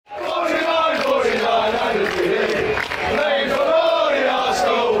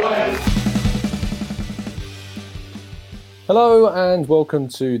Hello and welcome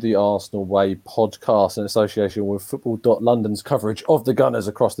to the Arsenal Way podcast in association with football.london's coverage of the Gunners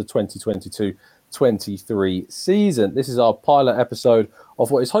across the 2022-23 season. This is our pilot episode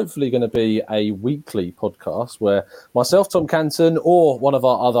of what is hopefully going to be a weekly podcast where myself, Tom Canton, or one of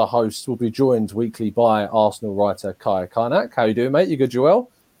our other hosts will be joined weekly by Arsenal writer Kaynak. How you doing, mate? You good,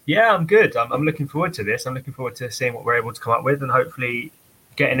 Joel? Yeah, I'm good. I'm looking forward to this. I'm looking forward to seeing what we're able to come up with and hopefully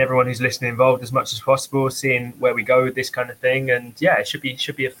getting everyone who's listening involved as much as possible, seeing where we go with this kind of thing. And yeah, it should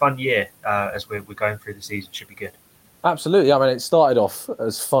be a fun year as we're going through the season. Should be good. Absolutely. I mean, it started off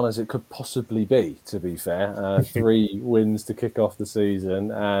as fun as it could possibly be, to be fair. 3 wins to kick off the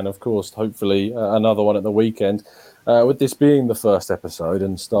season. And of course, hopefully another one at the weekend. With this being the first episode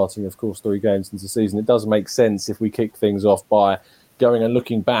and starting, of course, 3 games into the season, it does make sense if we kick things off by going and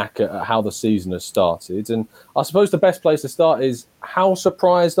looking back at how the season has started. And I suppose the best place to start is, how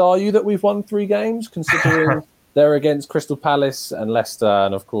surprised are you that we've won 3 games, considering they're against Crystal Palace and Leicester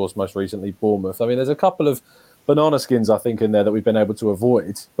and, of course, most recently Bournemouth? I mean, there's a couple of banana skins, I think, in there that we've been able to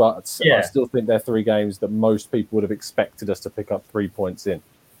avoid, but yeah. I still think they're 3 games that most people would have expected us to pick up 3 points in.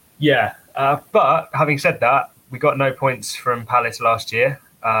 Yeah, but having said that, we got no points from Palace last year.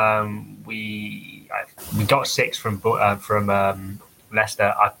 We got 6 from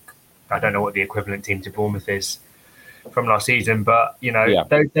Leicester. I don't know what the equivalent team to Bournemouth is from last season, but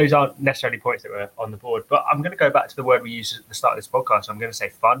those aren't necessarily points that were on the board. But I'm going to go back to the word we used at the start of this podcast. I'm going to say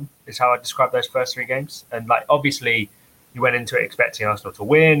fun is how I describe those first 3 games. And like, obviously, you went into it expecting Arsenal to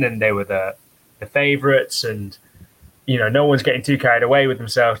win, and they were the favourites, and no one's getting too carried away with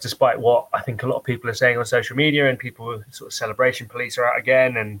themselves, despite what I think a lot of people are saying on social media, and people sort of celebration police are out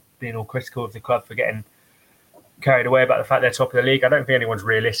again and being all critical of the club for getting carried away about the fact they're top of the league. I don't think anyone's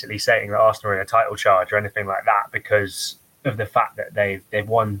realistically saying that Arsenal are in a title charge or anything like that because of the fact that they've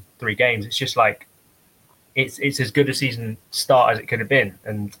won 3 games. It's just like it's as good a season start as it could have been,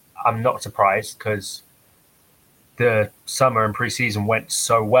 and I'm not surprised because the summer and pre-season went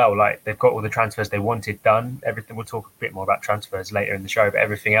so well. Like, they've got all the transfers they wanted done. Everything, we'll talk a bit more about transfers later in the show, but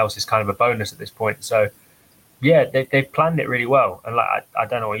everything else is kind of a bonus at this point. So yeah, they've planned it really well. And like, I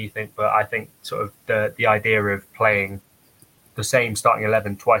don't know what you think, but I think sort of the idea of playing the same starting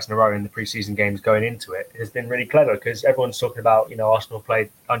 11 twice in a row in the pre-season games going into it has been really clever, because everyone's talking about, Arsenal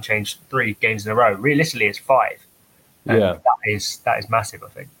played unchanged 3 games in a row. Realistically, it's 5. And that is massive, I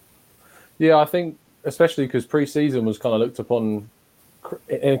think. Yeah, I think especially because pre-season was kind of looked upon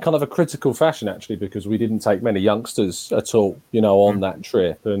in kind of a critical fashion, actually, because we didn't take many youngsters at all, on that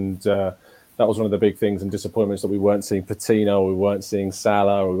trip. And that was one of the big things and disappointments, that we weren't seeing Patino, we weren't seeing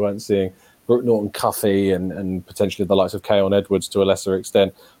Salah, we weren't seeing Brooke Norton-Cuffy and potentially the likes of Keon Edwards to a lesser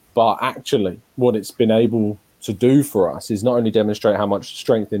extent. But actually, what it's been able to do for us is not only demonstrate how much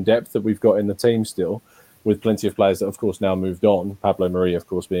strength in depth that we've got in the team still, with plenty of players that, of course, now moved on, Pablo Mari, of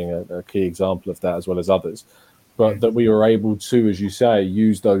course, being a key example of that, as well as others, but that we were able to, as you say,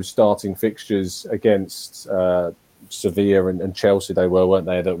 use those starting fixtures against Sevilla and Chelsea, weren't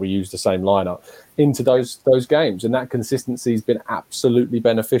they, that we used the same lineup into those games. And that consistency has been absolutely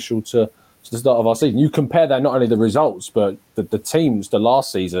beneficial to the start of our season. You compare that, not only the results, but the teams to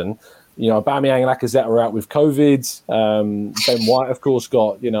last season. Aubameyang and Lacazette were out with COVID. Ben White, of course,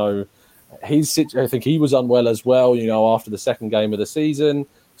 got, I think he was unwell as well, after the second game of the season.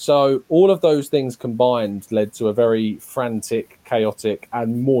 So all of those things combined led to a very frantic, chaotic,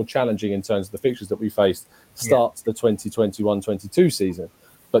 and more challenging in terms of the fixtures that we faced start the 2021-22 season.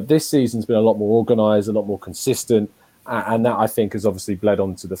 But this season's been a lot more organised, a lot more consistent, and that, I think, has obviously bled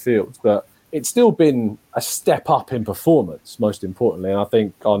onto the field. But it's still been a step up in performance, most importantly, and I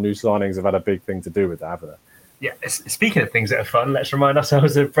think our new signings have had a big thing to do with that, haven't they? Yeah, speaking of things that are fun, let's remind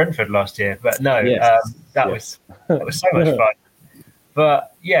ourselves of Brentford last year. But no, that was so much fun.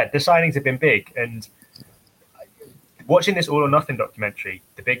 But yeah, the signings have been big. And watching this All or Nothing documentary,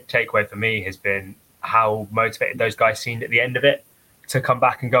 the big takeaway for me has been how motivated those guys seemed at the end of it to come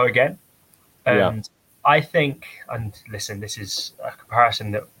back and go again. And I think, and listen, this is a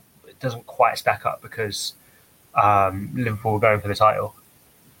comparison that doesn't quite stack up because Liverpool were going for the title.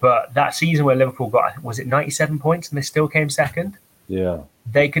 But that season where Liverpool got, was it 97 points and they still came second? Yeah.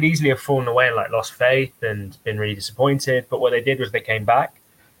 They could easily have fallen away and lost faith and been really disappointed. But what they did was they came back,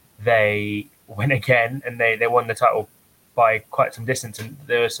 they went again, and they won the title by quite some distance. And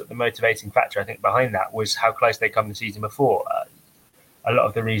the motivating factor, I think, behind that was how close they come the season before. A lot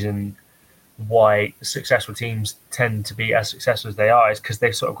of the reason why successful teams tend to be as successful as they are is because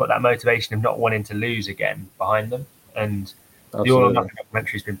they've sort of got that motivation of not wanting to lose again behind them. And Absolutely. The All or Nothing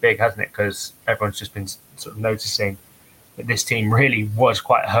documentary has been big, hasn't it? Because everyone's just been sort of noticing that this team really was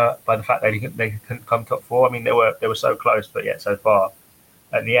quite hurt by the fact they couldn't come top four. I mean, they were so close, but yet so far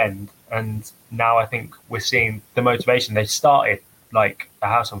at the end. And now I think we're seeing the motivation. They started like a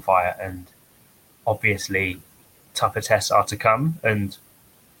house on fire, and obviously tougher tests are to come. And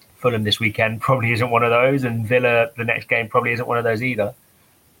Fulham this weekend probably isn't one of those, and Villa the next game probably isn't one of those either.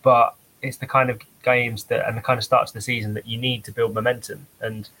 But it's the kind of games and the kind of starts of the season that you need to build momentum.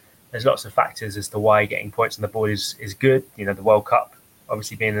 And there's lots of factors as to why getting points on the board is good. You know, the World Cup,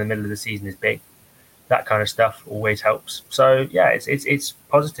 obviously being in the middle of the season is big. That kind of stuff always helps. So yeah, it's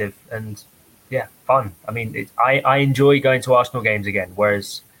positive and yeah, fun. I mean, I enjoy going to Arsenal games again.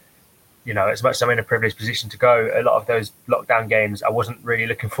 Whereas, you know, as much as I'm in a privileged position to go, a lot of those lockdown games, I wasn't really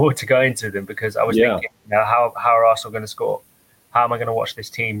looking forward to going to them because I was thinking, you know, how are Arsenal going to score? How am I going to watch this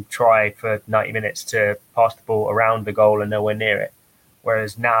team try for 90 minutes to pass the ball around the goal and nowhere near it?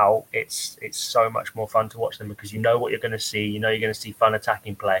 Whereas now it's so much more fun to watch them because you know what you're going to see. You know you're going to see fun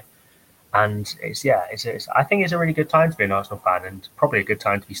attacking play. And I think it's a really good time to be an Arsenal fan, and probably a good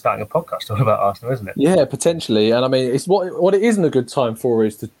time to be starting a podcast all about Arsenal, isn't it? Yeah, potentially. And I mean, it's what it isn't a good time for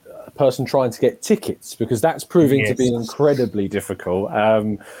is a person trying to get tickets, because that's proving to be incredibly difficult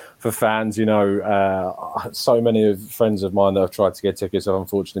for fans. You know, so many friends of mine that have tried to get tickets have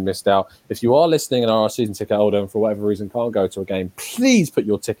unfortunately missed out. If you are listening and are a season ticket holder and for whatever reason can't go to a game, please put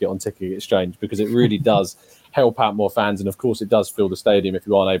your ticket on Ticket Exchange, because it really does help out more fans, and of course it does fill the stadium if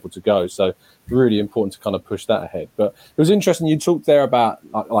you aren't able to go, so really important to kind of push that ahead. But it was interesting, you talked there about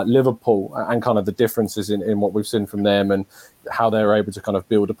like Liverpool and kind of the differences in what we've seen from them and how they're able to kind of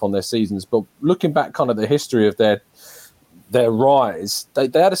build upon their seasons. But looking back kind of the history of their rise, they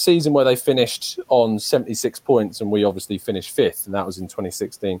had a season where they finished on 76 points, and we obviously finished fifth, and that was in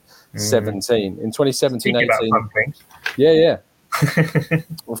 2016-17. In 2017-18, yeah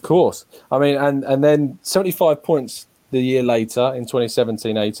of course. I mean, and then 75 points the year later in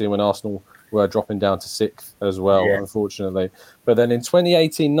 2017-18 when Arsenal were dropping down to sixth as well, unfortunately. But then in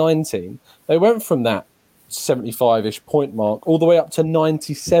 2018-19, they went from that 75-ish point mark all the way up to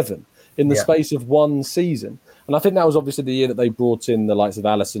 97 in the space of one season. And I think that was obviously the year that they brought in the likes of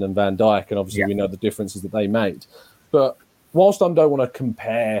Alisson and Van Dijk, and obviously we know the differences that they made. But whilst I don't want to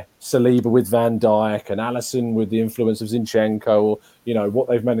compare Saliba with Van Dijk and Alisson with the influence of Zinchenko, or, you know, what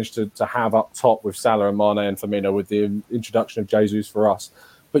they've managed to have up top with Salah and Mane and Firmino with the introduction of Jesus for us,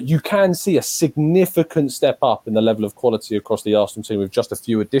 but you can see a significant step up in the level of quality across the Arsenal team with just a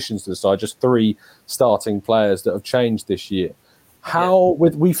few additions to the side, just 3 starting players that have changed this year.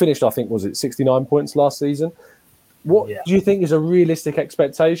 We finished, I think, was it 69 points last season? What do you think is a realistic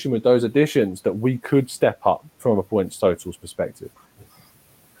expectation with those additions that we could step up from a points totals perspective?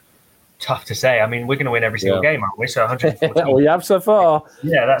 Tough to say. I mean, we're going to win every single game, aren't we? So 114. We have so far.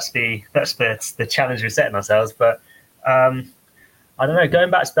 Yeah, that's the challenge we're setting ourselves. But I don't know. Going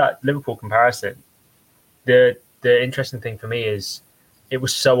back to that Liverpool comparison, the interesting thing for me is it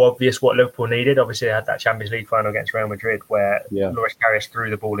was so obvious what Liverpool needed. Obviously, they had that Champions League final against Real Madrid where Loris Karius threw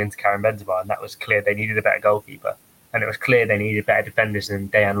the ball into Karim Benzema, and that was clear they needed a better goalkeeper. And it was clear they needed better defenders than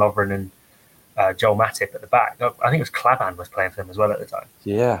Dejan Lovren and Joel Matip at the back. I think it was Klavan was playing for them as well at the time.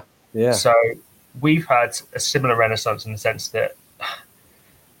 Yeah. So we've had a similar renaissance in the sense that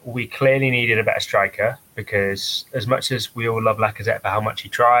we clearly needed a better striker, because as much as we all love Lacazette for how much he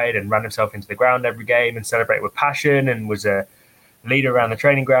tried and ran himself into the ground every game and celebrated with passion and was a leader around the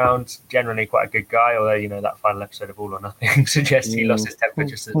training ground, generally quite a good guy, although, you know, that final episode of All or Nothing suggests he lost his temper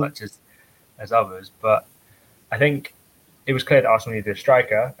just as much as others. But I think it was clear that Arsenal needed a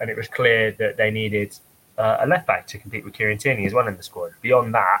striker, and it was clear that they needed a left back to compete with Kieran Tierney as well in the squad.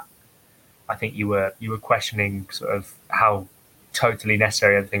 Beyond that, I think you were questioning sort of how totally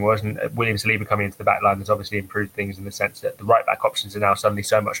necessary everything was. And William Saliba coming into the back line has obviously improved things in the sense that the right back options are now suddenly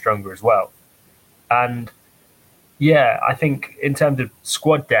so much stronger as well. And yeah, I think in terms of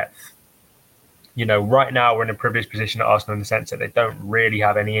squad depth, you know, right now we're in a privileged position at Arsenal in the sense that they don't really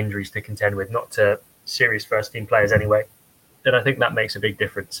have any injuries to contend with, not to serious first team players anyway. And I think that makes a big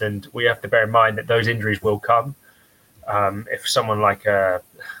difference. And we have to bear in mind that those injuries will come. If someone like, I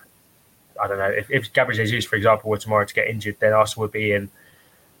don't know, if Gabriel Jesus, for example, were tomorrow to get injured, then Arsenal would be in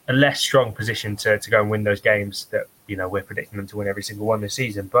a less strong position to go and win those games that, you know, we're predicting them to win every single one this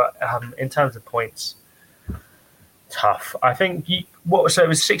season. But in terms of points, tough. I think it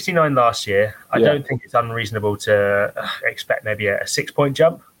was 69 last year. I don't think it's unreasonable to expect maybe a 6-point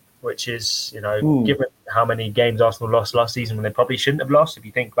jump, which is, you know, given how many games Arsenal lost last season when they probably shouldn't have lost. If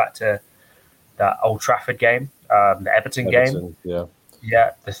you think back to that Old Trafford game, the Everton game, the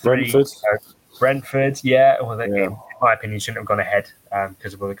 3 Brentford, well, that game, in my opinion, shouldn't have gone ahead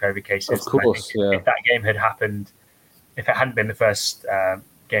because of all the COVID cases. Of course, if that game had happened if it hadn't been the first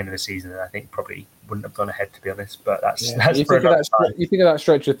game of the season, I think probably wouldn't have gone ahead, to be honest. But that's you for think, you think of that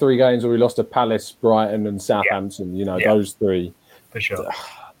stretch of 3 games where we lost to Palace, Brighton, and Southampton. Those 3 for sure.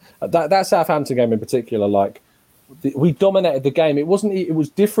 That Southampton game in particular, like we dominated the game. It wasn't. It was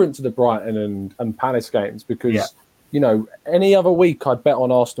different to the Brighton and Palace games because any other week I'd bet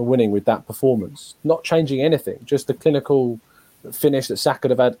on Arsenal winning with that performance, not changing anything, just the clinical finish that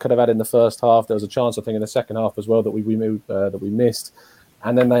Saka could have had in the first half. There was a chance, I think, in the second half as well that we missed,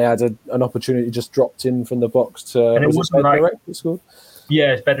 and then they had an opportunity just dropped in from the box to. And it wasn't like it scored?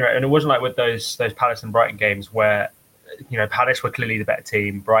 Yeah, it's better, and it wasn't like with those Palace and Brighton games where Palace were clearly the better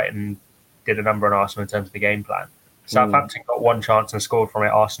team. Brighton did a number on Arsenal in terms of the game plan. Southampton got 1 chance and scored from it.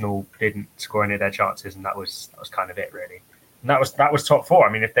 Arsenal didn't score any of their chances, and that was kind of it, really. And that was top 4.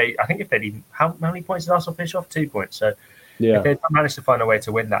 I mean, if they'd even how many points did Arsenal finish off? 2 points. So if they'd managed to find a way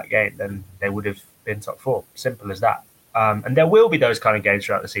to win that game, then they would have been top 4. Simple as that. And there will be those kind of games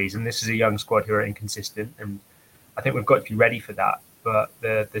throughout the season. This is a young squad who are inconsistent, and I think we've got to be ready for that. But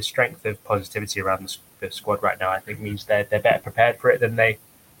the strength of positivity around the squad right now, I think, means they're better prepared for it than they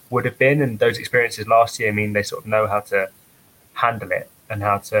would have been. And those experiences last year mean they sort of know how to handle it and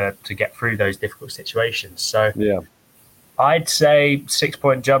how to get through those difficult situations. So I'd say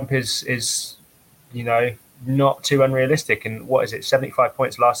 6-point jump is not too unrealistic. And what is it, 75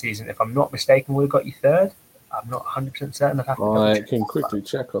 points last season? If I'm not mistaken, we've got you 3rd. I'm not 100% certain. I can quickly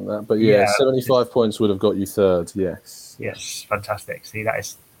check on that. But 75 points would have got you 3rd, yes. Yes, fantastic. See, that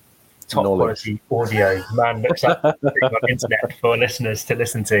is top quality audio. Man looks up on the internet for listeners to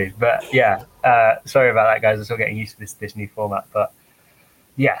listen to. But sorry about that, guys. I'm still getting used to this new format. But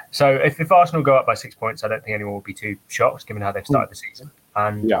so if Arsenal go up by 6 points, I don't think anyone will be too shocked given how they've started the season.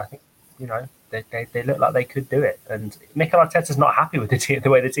 And I think, they look like they could do it. And Mikel Arteta's not happy with the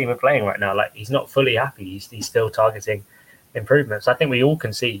way the team are playing right now. Like, he's not fully happy. He's still targeting improvements. I think we all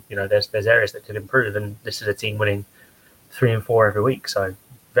can see, there's areas that could improve. And this is a team winning 3 and 4 every week. So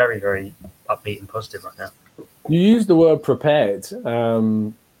very, very upbeat and positive right now. You used the word prepared.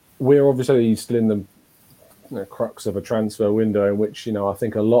 We're obviously still in the crux of a transfer window in which, I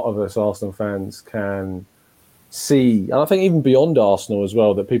think a lot of us Arsenal fans can see, and I think even beyond Arsenal as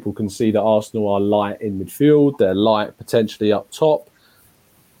well, that people can see that Arsenal are light in midfield, they're light potentially up top.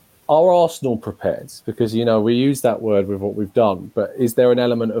 Are Arsenal prepared? Because, we use that word with what we've done, but is there an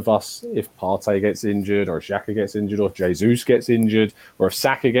element of us, if Partey gets injured, or if Xhaka gets injured, or if Jesus gets injured, or if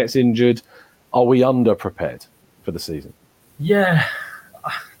Saka gets injured, are we under-prepared for the season? Yeah.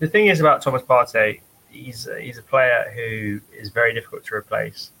 The thing is about Thomas Partey, he's a player who is very difficult to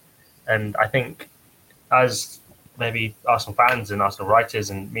replace. And I think as maybe Arsenal fans and Arsenal writers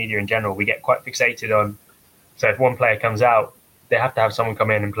and media in general, we get quite fixated on, so if one player comes out, they have to have someone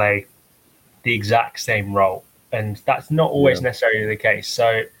come in and play the exact same role. And that's not always necessarily the case.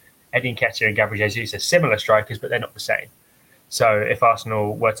 So Eddie Nketiah and Gabriel Jesus are similar strikers, but they're not the same. So if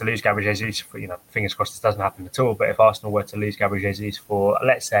Arsenal were to lose Gabriel Jesus for, fingers crossed this doesn't happen at all, but if Arsenal were to lose Gabriel Jesus for,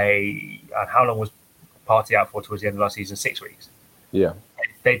 let's say, how long was Partey out for towards the end of last season? 6 weeks. Yeah.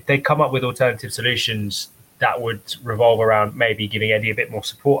 They come up with alternative solutions that would revolve around maybe giving Eddie a bit more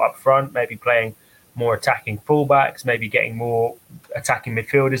support up front, maybe playing more attacking fullbacks, maybe getting more attacking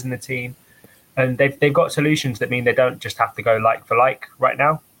midfielders in the team. And they've got solutions that mean they don't just have to go like for like right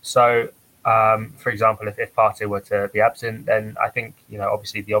now. So, for example, if Partey were to be absent, then I think,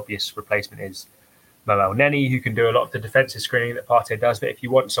 obviously the obvious replacement is Mo Elneny, who can do a lot of the defensive screening that Partey does. But if you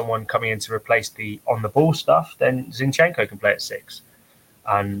want someone coming in to replace the on-the-ball stuff, then Zinchenko can play at 6.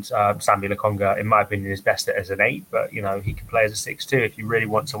 And Sambi Lokonga, in my opinion, is best as an 8, but he can play as a 6 too if you really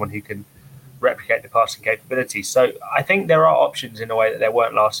want someone who can replicate the passing capabilities. So I think there are options in a way that there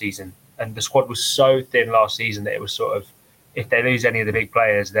weren't last season, and the squad was so thin last season that it was sort of, if they lose any of the big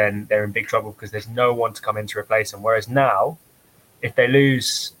players, then they're in big trouble because there's no one to come in to replace them. Whereas now, if they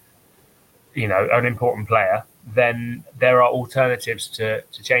lose, an important player, then there are alternatives to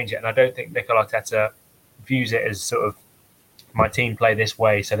change it. And I don't think Mikel Arteta views it as sort of, my team play this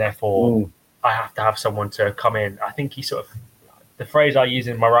way, so therefore I have to have someone to come in. I think he sort of, the phrase I use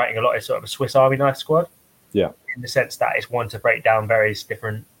in my writing a lot is sort of a Swiss Army knife squad. Yeah. In the sense that it's one to break down various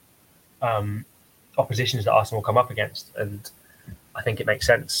different oppositions that Arsenal come up against. And I think it makes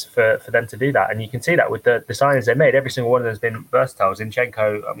sense for them to do that. And you can see that with the signings they made. Every single one of them has been versatile.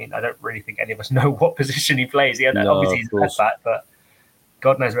 Zinchenko, I mean, I don't really think any of us know what position he plays. Obviously he's a left back, but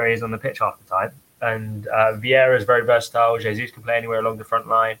God knows where he is on the pitch half the time. And Vieira is very versatile. Jesus can play anywhere along the front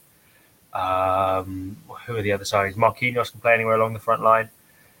line. Who are the other signings? Marquinhos can play anywhere along the front line.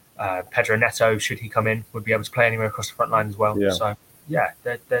 Pedro Neto, should he come in, would be able to play anywhere across the front line as well. Yeah. So,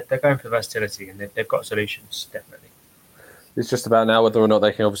 they're going for versatility, and they've got solutions, definitely. It's just about now whether or not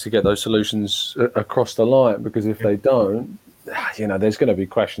they can obviously get those solutions across the line, because if they don't, there's going to be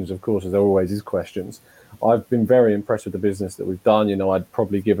questions, of course, as there always is questions. I've been very impressed with the business that we've done. I'd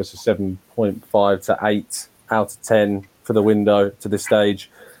probably give us a 7.5 to 8 out of 10 for the window to this stage.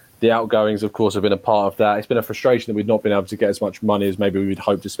 The outgoings, of course, have been a part of that. It's been a frustration that we've not been able to get as much money as maybe we'd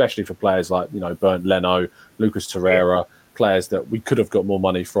hoped, especially for players like, Bernd Leno, Lucas Torreira, players that we could have got more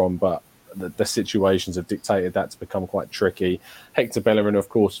money from, but the situations have dictated that to become quite tricky. Hector Bellerin, of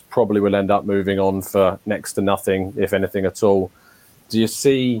course, probably will end up moving on for next to nothing, if anything at all. Do you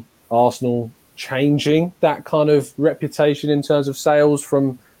see Arsenal changing that kind of reputation in terms of sales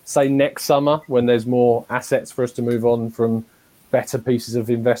from, say, next summer, when there's more assets for us to move on from better pieces of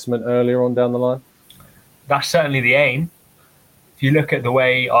investment earlier on down the line? That's certainly the aim. If you look at the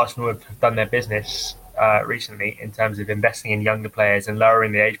way Arsenal have done their business recently in terms of investing in younger players and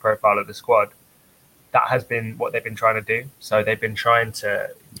lowering the age profile of the squad, that has been what they've been trying to do. So they've been trying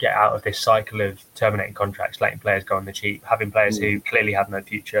to get out of this cycle of terminating contracts, letting players go on the cheap, having players who clearly have no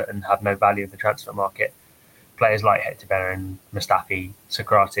future and have no value in the transfer market. Players like Hector Bellerin, Mustafi,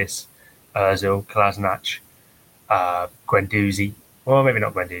 Socrates, Ozil, Kolasinac, Guendouzi. Well, maybe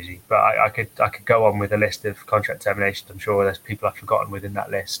not Guendouzi, but I could go on with a list of contract terminations. I'm sure there's people I've forgotten within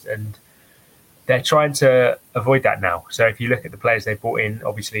that list, and they're trying to avoid that now. So if you look at the players they brought in,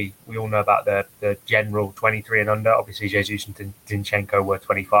 obviously we all know about the general 23 and under. Obviously Jesus and Zinchenko were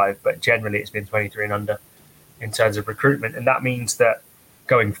 25, but generally it's been 23 and under in terms of recruitment, and that means that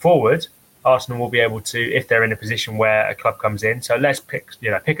going forward, Arsenal will be able to, if they're in a position where a club comes in. So let's pick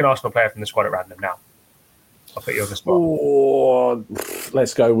an Arsenal player from the squad at random now. I'll put you on the spot. Oh,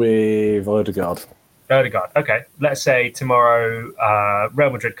 let's go with Odegaard. Okay. Let's say tomorrow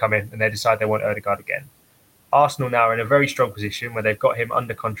Real Madrid come in and they decide they want Odegaard again. Arsenal now are in a very strong position where they've got him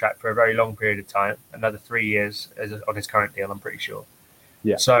under contract for a very long period of time, another 3 years on his current deal, I'm pretty sure.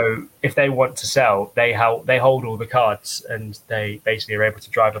 Yeah. So if they want to sell, they hold all the cards, and they basically are able to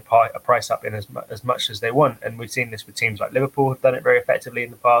drive a price up in as much as they want. And we've seen this with teams like Liverpool have done it very effectively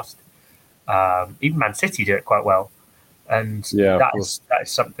in the past. Even Man City do it quite well. And that is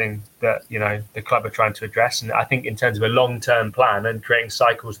something that, the club are trying to address. And I think in terms of a long-term plan and creating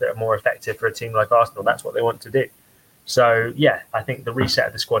cycles that are more effective for a team like Arsenal, that's what they want to do. So, I think the reset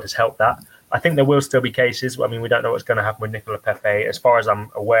of the squad has helped that. I think there will still be cases. I mean, we don't know what's going to happen with Nicola Pepe. As far as I'm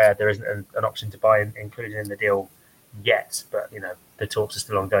aware, there isn't an option to buy included in the deal yet. But, the talks are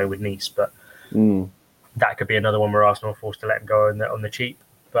still ongoing with Nice. But that could be another one where Arsenal are forced to let him go on the cheap.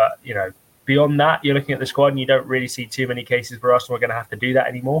 But, beyond that, you're looking at the squad and you don't really see too many cases where Arsenal are going to have to do that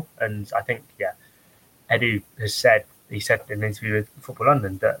anymore. And I think, Edu has said in an interview with Football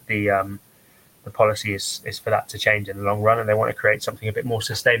London that the policy is for that to change in the long run, and they want to create something a bit more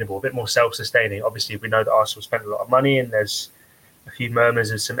sustainable, a bit more self-sustaining. Obviously, we know that Arsenal spent a lot of money, and there's a few murmurs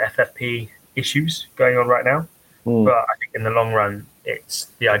of some FFP issues going on right now. But I think in the long run,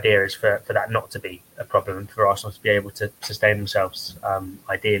 the idea is for that not to be a problem, and for Arsenal to be able to sustain themselves,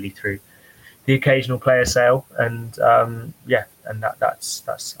 ideally through the occasional player sale, and that's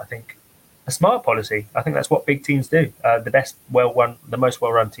I think a smart policy. I think that's what big teams do. The most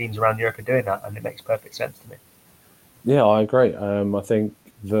well-run teams around Europe are doing that, and it makes perfect sense to me. Yeah, I agree. I think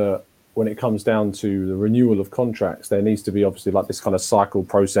that when it comes down to the renewal of contracts, there needs to be obviously like this kind of cycle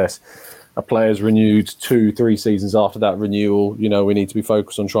process. A player's renewed 2-3 seasons after that renewal. We need to be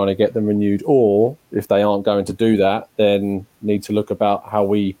focused on trying to get them renewed, or if they aren't going to do that, then need to look about how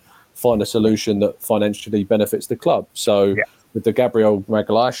we find a solution that financially benefits the club. So with the Gabriel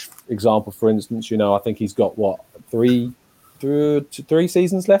Magalhaes example, for instance, I think he's got three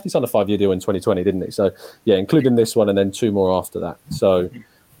seasons left. He's on a 5-year deal in 2020, didn't he? So including this one and then 2 more after that. So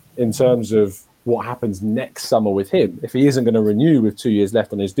in terms of what happens next summer with him, if he isn't going to renew with 2 years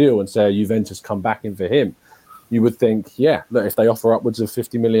left on his deal and say Juventus come back in for him, you would think, look, if they offer upwards of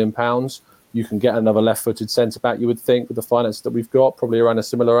 £50 million, you can get another left-footed centre-back, you would think, with the finances that we've got, probably around a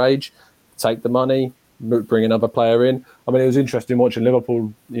similar age, take the money, bring another player in. I mean, it was interesting watching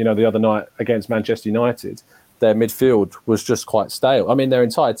Liverpool, the other night against Manchester United. Their midfield was just quite stale. I mean, their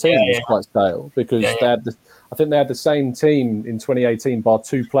entire team was quite stale because I think they had the same team in 2018 bar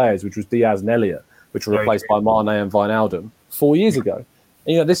 2 players, which was Diaz and Elliott, which were replaced by Mane and Wijnaldum 4 years ago.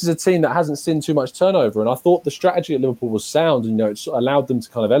 And, this is a team that hasn't seen too much turnover. And I thought the strategy at Liverpool was sound. And, it allowed them to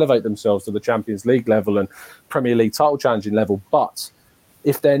kind of elevate themselves to the Champions League level and Premier League title challenging level. But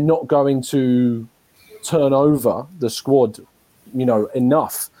if they're not going to turn over the squad,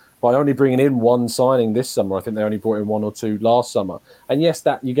 enough by only bringing in one signing this summer, I think they only brought in 1 or 2 last summer. And yes,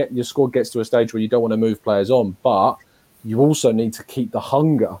 that your squad gets to a stage where you don't want to move players on, but you also need to keep the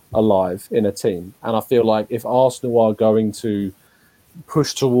hunger alive in a team. And I feel like if Arsenal are going to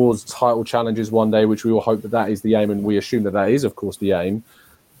push towards title challenges one day, which we all hope that is the aim, and we assume that is, of course, the aim,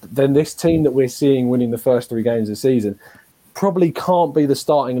 then this team that we're seeing winning the first 3 games of the season probably can't be the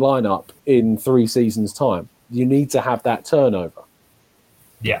starting lineup in 3 seasons' time. You need to have that turnover.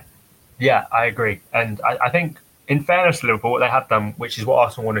 Yeah, I agree. And I think, in fairness to Liverpool, what they have done, which is what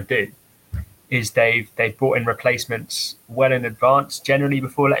Arsenal want to do, is they've brought in replacements well in advance, generally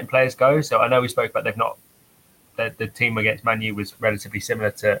before letting players go. So I know we spoke about the team against Man U was relatively similar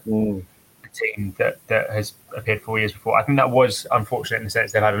to the team that has appeared 4 years before. I think that was unfortunate in the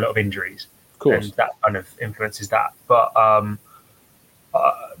sense they've had a lot of injuries. Of course. And that kind of influences that. But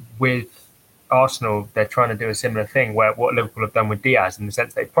with Arsenal, they're trying to do a similar thing where what Liverpool have done with Diaz, in the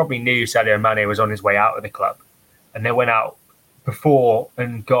sense they probably knew Sadio Mane was on his way out of the club, and they went out before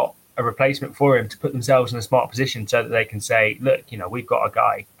and got a replacement for him to put themselves in a smart position so that they can say, look, we've got a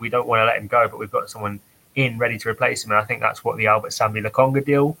guy, we don't want to let him go, but we've got someone in ready to replace him. And I think that's what the Albert Sambi Lokonga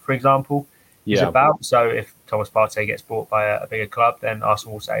deal, for example, is about. So if Thomas Partey gets bought by a bigger club, then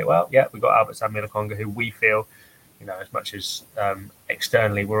Arsenal will say, well, yeah, we've got Albert Sambi Lokonga, who we feel, as much as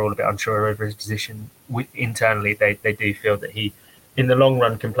externally we're all a bit unsure over his position, internally they do feel that he, in the long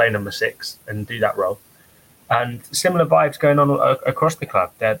run, can play number 6 and do that role. And similar vibes going on across the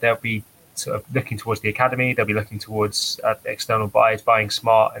club. They'll be sort of looking towards the academy. They'll be looking towards external buys, buying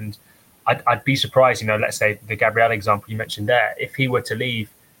smart. And I'd be surprised, let's say the Gabriel example you mentioned there, if he were to leave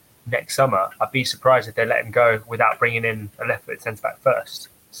next summer, I'd be surprised if they let him go without bringing in a left-footed centre-back first.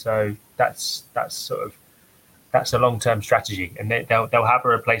 So that's a long-term strategy, and they'll have a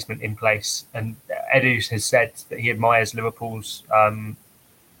replacement in place. And Edu has said that he admires Liverpool's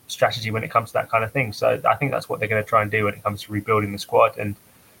strategy when it comes to that kind of thing. So I think that's what they're going to try and do when it comes to rebuilding the squad. And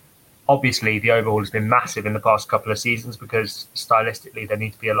obviously, the overhaul has been massive in the past couple of seasons because stylistically there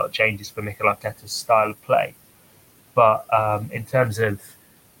need to be a lot of changes for Mikel Arteta's style of play. But in terms of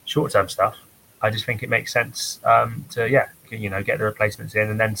short-term stuff, I just think it makes sense to get the replacements in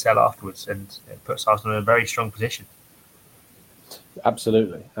and then sell afterwards, and it puts Arsenal in a very strong position.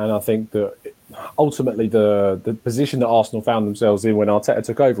 Absolutely. And I think that ultimately the position that Arsenal found themselves in when Arteta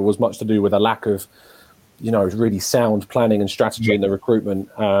took over was much to do with a lack of really sound planning and strategy in the recruitment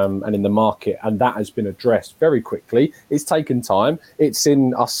and in the market, and that has been addressed very quickly. It's taken time. It's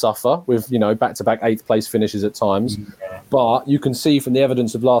seen us suffer with back-to-back 8th place finishes at times, but you can see from the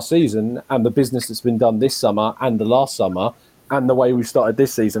evidence of last season and the business that's been done this summer and the last summer and the way we've started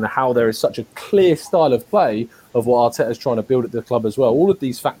this season, how there is such a clear style of play of what Arteta's trying to build at the club as well. All of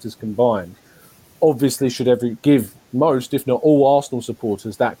these factors combined obviously should give most, if not all, Arsenal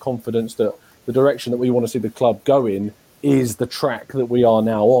supporters that confidence that the direction that we want to see the club go in is the track that we are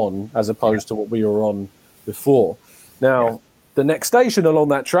now on, as opposed to what we were on before. Now, the next station along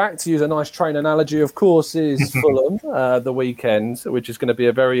that track, to use a nice train analogy, of course, is Fulham, the weekend, which is going to be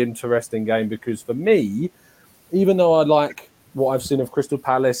a very interesting game because for me, even though I like what I've seen of Crystal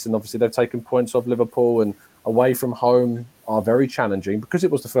Palace, and obviously they've taken points off Liverpool and away from home are very challenging because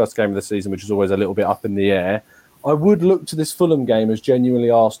it was the first game of the season, which is always a little bit up in the air. I would look to this Fulham game as genuinely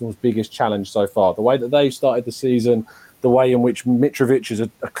Arsenal's biggest challenge so far. The way that they've started the season, the way in which Mitrovic has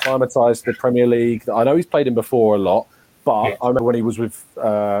acclimatised to the Premier League. I know he's played in before a lot, but I remember when he was with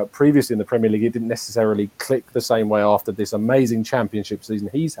previously in the Premier League, it didn't necessarily click the same way after this amazing championship season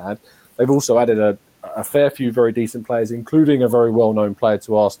he's had. They've also added a fair few very decent players, including a very well-known player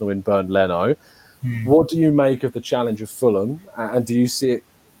to Arsenal in Bernd Leno. What do you make of the challenge of Fulham? And do you see it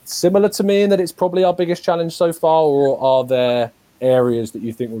similar to me in that it's probably our biggest challenge so far, or are there areas that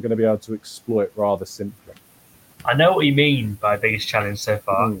you think we're going to be able to exploit rather simply? I know what you mean by biggest challenge so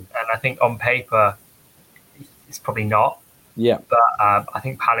far, and I think on paper it's probably not. Yeah, but I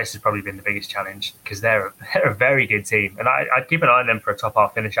think Palace has probably been the biggest challenge because they're a very good team, and I'd keep an eye on them for a top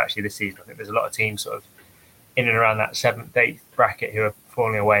half finish actually this season. I think there's a lot of teams sort of in and around that 7th, 8th bracket who are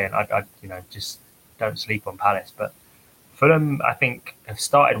falling away, and I just don't sleep on Palace. But Fulham, I think, have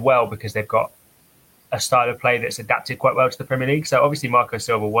started well because they've got a style of play that's adapted quite well to the Premier League. So obviously Marco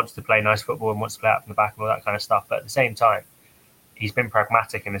Silva wants to play nice football and wants to play out from the back and all that kind of stuff. But at the same time, he's been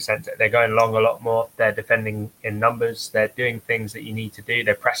pragmatic in the sense that they're going long a lot more. They're defending in numbers. They're doing things that you need to do.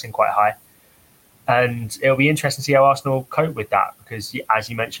 They're pressing quite high. And it'll be interesting to see how Arsenal cope with that because, as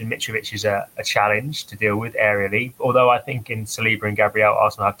you mentioned, Mitrovic is a challenge to deal with aerially. Although I think in Saliba and Gabriel,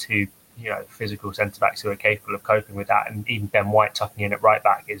 Arsenal have two physical centre-backs who are capable of coping with that. And even Ben White tucking in at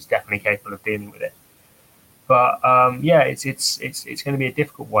right-back is definitely capable of dealing with it. But, it's going to be a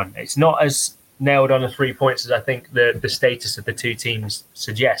difficult one. It's not as nailed on the 3 points as I think the status of the two teams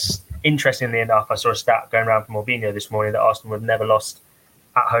suggests. interestingly enough, I saw a stat going around from Mourinho this morning that Arsenal have never lost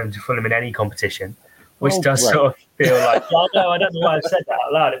at home to Fulham in any competition, which does great. sort of feel like, I don't know why I've said that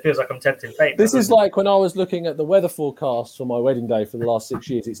out loud. It feels like I'm tempting fate. This is like when I was looking at the weather forecast for my wedding day for the last 6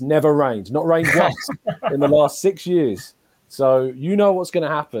 years. It's never rained, not rained once in the last 6 years. So you know what's going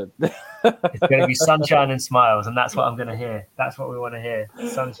to happen. It's going to be sunshine and smiles, and that's what I'm going to hear. That's what we want to hear: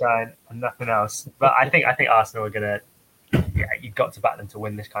 sunshine and nothing else. But I think Arsenal are going to. Yeah, you've got to back them to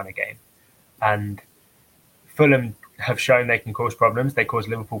win this kind of game, and Fulham have shown they can cause problems. They cause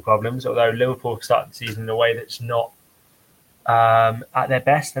Liverpool problems, although Liverpool have started the season in a way that's not at their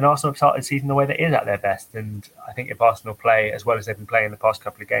best, and Arsenal have started the season in a way that is at their best. And I think if Arsenal play as well as they've been playing the past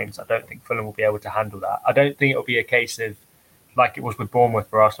couple of games, I don't think Fulham will be able to handle that. I don't think it'll be a case of like it was with Bournemouth,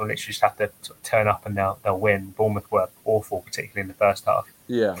 where Arsenal literally just have to sort of turn up and they'll win. Bournemouth were awful, particularly in the first half.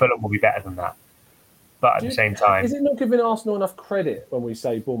 Yeah, Fulham will be better than that. But at the same time, is it not giving Arsenal enough credit when we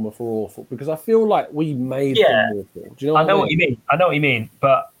say Bournemouth were awful? Because I feel like we made them awful. Do you know what I mean? What you mean. I know what you mean.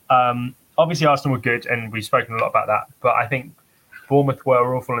 But obviously Arsenal were good, and we've spoken a lot about that. But I think Bournemouth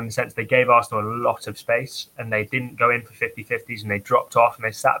were awful in the sense they gave Arsenal a lot of space, and they didn't go in for 50-50s, and they dropped off, and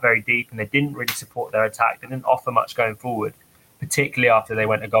they sat very deep, and they didn't really support their attack. They didn't offer much going forward, particularly after they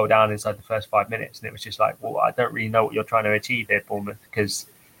went a goal down inside the first 5 minutes. And it was just like, well, I don't really know what you're trying to achieve here, Bournemouth, because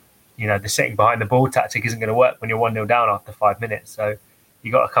the sitting behind the ball tactic isn't going to work when you're 1-0 down after 5 minutes. So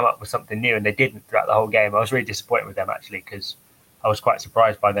you got to come up with something new, and they didn't throughout the whole game. I was really disappointed with them, actually, because I was quite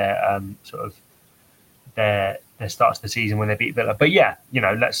surprised by their their starts of the season when they beat Villa. But yeah,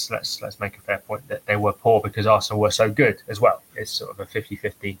 let's make a fair point that they were poor because Arsenal were so good as well. It's sort of a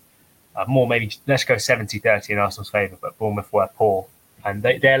 50-50. More maybe, let's go 70-30 in Arsenal's favour, but Bournemouth were poor. And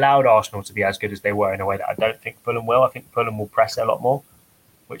they allowed Arsenal to be as good as they were in a way that I don't think Fulham will. I think Fulham will press it a lot more,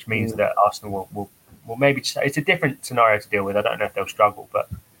 which means that Arsenal will maybe just, it's a different scenario to deal with. I don't know if they'll struggle, but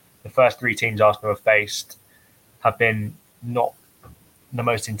the first three teams Arsenal have faced have been not the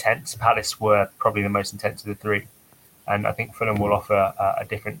most intense. Palace were probably the most intense of the three. And I think Fulham will offer a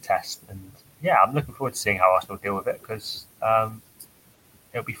different test. And yeah, I'm looking forward to seeing how Arsenal deal with it because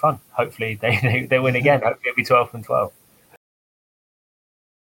it'll be fun. Hopefully they win again. Hopefully it'll be 12-12.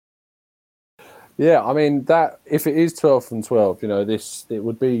 Yeah, I mean that if it is 12-12, it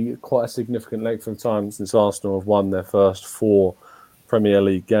would be quite a significant length of time since Arsenal have won their first 4 Premier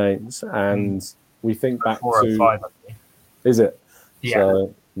League games, and we think back 4 to 5, I think. Is it? Yeah.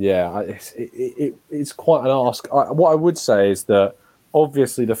 So, yeah, it's quite an ask. What I would say is that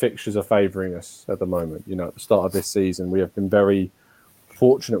obviously the fixtures are favouring us at the moment. At the start of this season, we have been very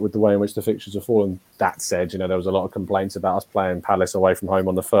fortunate with the way in which the fixtures have fallen. That said, there was a lot of complaints about us playing Palace away from home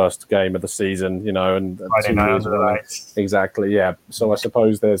on the first game of the season, and 2 years ago. Exactly, yeah. So I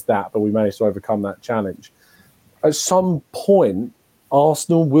suppose there's that, but we managed to overcome that challenge. At some point,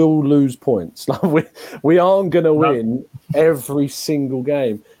 Arsenal will lose points. We aren't going to win every single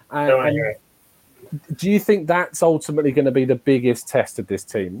game. And do you think that's ultimately going to be the biggest test of this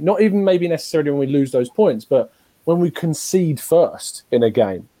team? Not even maybe necessarily when we lose those points, but when we concede first in a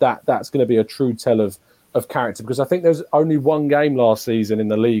game, that's going to be a true tell of character. Because I think there's only one game last season in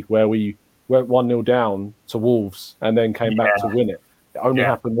the league where we went 1-0 down to Wolves and then came back to win it. It only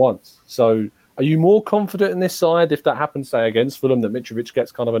happened once. So are you more confident in this side if that happens, say, against Fulham, that Mitrovic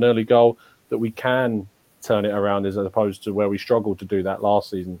gets kind of an early goal, that we can turn it around as opposed to where we struggled to do that last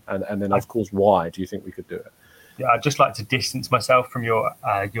season? And then, of course, why do you think we could do it? Yeah, I'd just like to distance myself from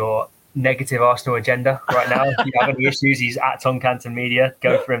your negative Arsenal agenda right now. If you have any issues, he's at Tom Canton Media.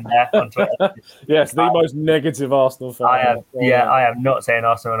 Go for him there on Twitter. Yes, the most negative Arsenal fan. I am not saying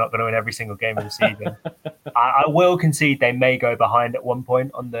Arsenal are not going to win every single game of the season. I will concede they may go behind at one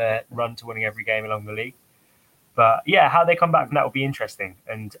point on the run to winning every game along the league. But yeah, how they come back from that will be interesting.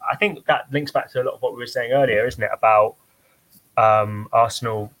 And I think that links back to a lot of what we were saying earlier, isn't it? About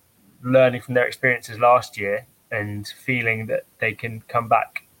Arsenal learning from their experiences last year and feeling that they can come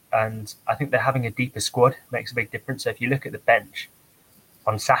back. And I think they're having a deeper squad makes a big difference. So if you look at the bench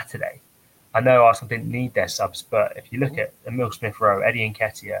on Saturday, I know Arsenal didn't need their subs, but if you look at Emile Smith-Rowe, Eddie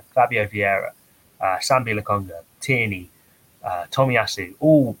Nketiah, Fabio Vieira, Sambi Lokonga, Tierney, Tomiyasu,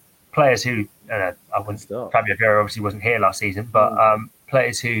 all players who, Fabio Vieira obviously wasn't here last season, but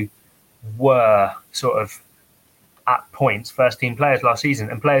players who were sort of at points first-team players last season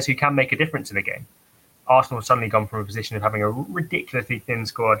and players who can make a difference in a game. Arsenal have suddenly gone from a position of having a ridiculously thin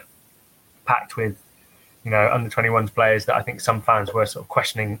squad packed with, under 21s players that I think some fans were sort of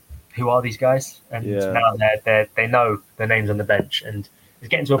questioning, who are these guys? And now they know their names on the bench. And it's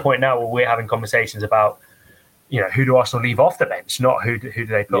getting to a point now where we're having conversations about, who do Arsenal leave off the bench, not who do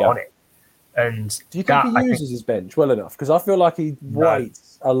they put on it. And do you think he uses his bench well enough? Because I feel like he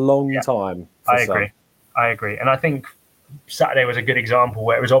waits a long time. I agree. And I think Saturday was a good example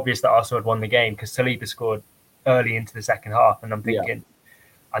where it was obvious that Arsenal had won the game because Saliba scored early into the second half. And I'm thinking,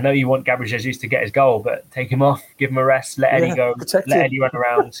 I know you want Gabriel Jesus to get his goal, but take him off, give him a rest, let Eddie go, let Eddie run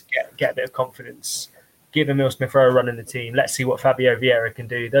around, get a bit of confidence, give Emil Smith-Rowe a run in the team. Let's see what Fabio Vieira can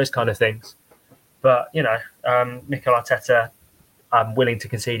do, those kind of things. But, Mikel Arteta, I'm willing to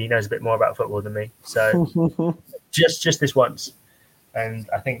concede he knows a bit more about football than me. So just this once. And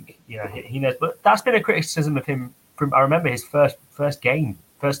I think, he knows. But that's been a criticism of him from, I remember his first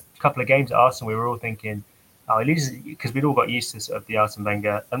couple of games at Arsenal, we were all thinking, he loses, because we'd all got used to sort of the Arsene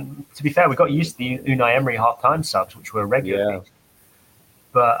Wenger. And to be fair, we got used to the Unai Emery half-time subs, which were regular. Yeah.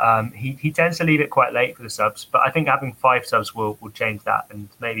 But he tends to leave it quite late for the subs. But I think having 5 subs will change that. And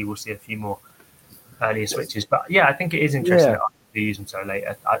maybe we'll see a few more earlier switches. But yeah, I think it is interesting that they use them so late.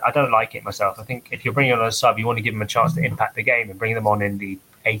 I don't like it myself. I think if you're bringing on a sub, you want to give them a chance to impact the game, and bringing them on in the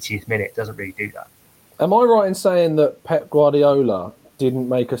 80th minute doesn't really do that. Am I right in saying that Pep Guardiola didn't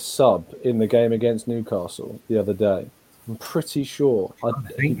make a sub in the game against Newcastle the other day? I'm pretty sure. I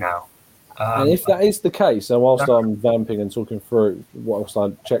think now. And if that is the case, and whilst I'm vamping and talking through, whilst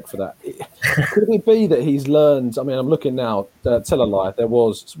I check for that, could it be that he's learned? I mean, I'm looking now. Tell a lie. There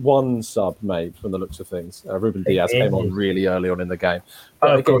was one sub made from the looks of things. Ruben Diaz came on really early on in the game.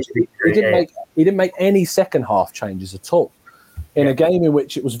 But again, he didn't make any second half changes at all. In a game in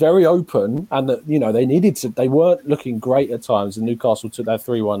which it was very open, and that they weren't looking great at times, and Newcastle took their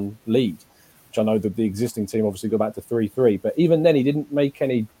 3-1 lead, which I know that the existing team obviously got back to 3-3. But even then, he didn't make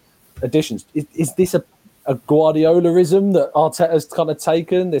any additions. Is this a Guardiolaism that Arteta's kind of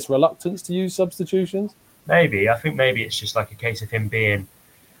taken, this reluctance to use substitutions? Maybe. I think maybe it's just like a case of him being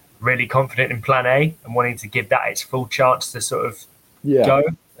really confident in plan A and wanting to give that its full chance to sort of go,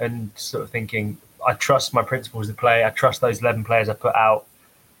 and sort of thinking, I trust my principles to play. I trust those 11 players I put out.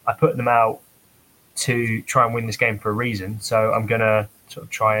 I put them out to try and win this game for a reason. So I'm going to sort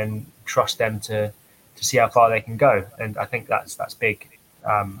of try and trust them to see how far they can go. And I think that's big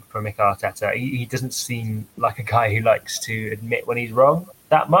for Mikel Arteta. He doesn't seem like a guy who likes to admit when he's wrong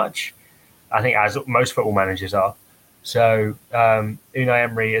that much. I think as most football managers are. So Unai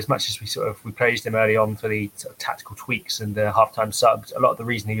Emery, as much as we praised him early on for the sort of tactical tweaks and the halftime subs, a lot of the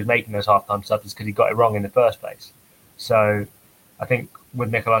reason he was making those halftime subs is because he got it wrong in the first place. So I think with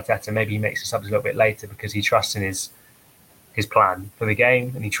Mikel Arteta, maybe he makes the subs a little bit later because he trusts in his plan for the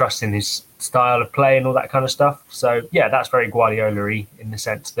game, and he trusts in his style of play and all that kind of stuff. So yeah, that's very Guardiola-y in the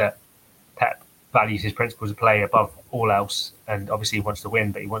sense that Pep values his principles of play above all else, and obviously he wants to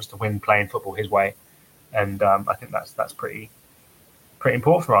win, but he wants to win playing football his way. And I think that's pretty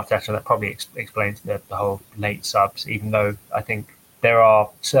important for Arteta, and that probably explains the whole late subs, even though I think there are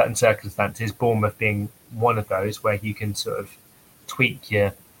certain circumstances, Bournemouth being one of those, where you can sort of tweak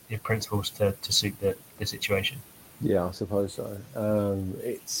your principles to suit the situation. Yeah, I suppose so.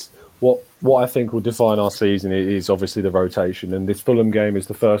 It's what I think will define our season is obviously the rotation, and this Fulham game is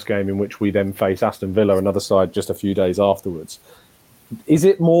the first game in which we then face Aston Villa, another side, just a few days afterwards. Is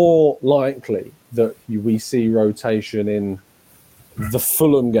it more likely that we see rotation in the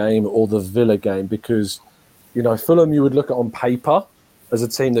Fulham game or the Villa game? Because, Fulham you would look at on paper as a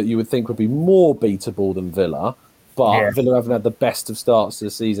team that you would think would be more beatable than Villa, but Villa haven't had the best of starts to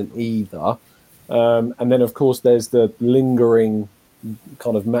the season either. And then, of course, there's the lingering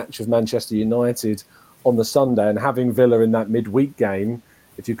kind of match of Manchester United on the Sunday, and having Villa in that midweek game,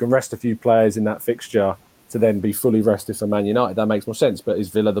 if you can rest a few players in that fixture to then be fully rested for Man United, that makes more sense. But is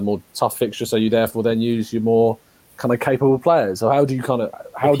Villa the more tough fixture, so you therefore then use your more kind of capable players? So how do you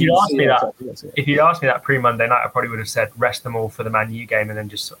if you'd asked me that pre-Monday night, I probably would have said rest them all for the Man U game and then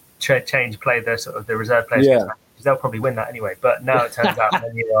just play the reserve players, because they'll probably win that anyway. But now it turns out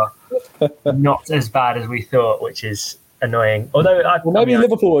Man U are not as bad as we thought, which is annoying. Although maybe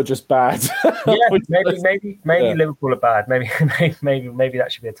Liverpool are just bad. maybe Liverpool are bad. Maybe that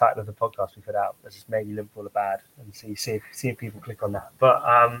should be a title of the podcast we put out. That's just maybe Liverpool are bad, and see if people click on that. But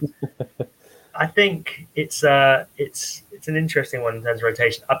I think it's an interesting one in terms of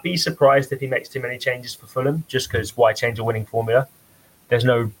rotation. I'd be surprised if he makes too many changes for Fulham, just because why change a winning formula? There's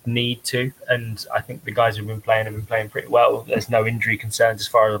no need to, and I think the guys who've been playing pretty well. There's no injury concerns as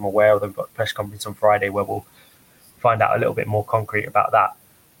far as I'm aware. They've got a press conference on Friday where we'll find out a little bit more concrete about that.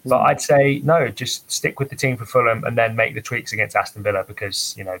 But I'd say no, just stick with the team for Fulham and then make the tweaks against Aston Villa,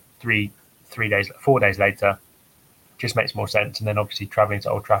 because 4 days later just makes more sense, and then obviously travelling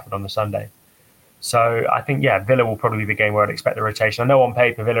to Old Trafford on the Sunday. So I think Villa will probably be the game where I'd expect the rotation. I know on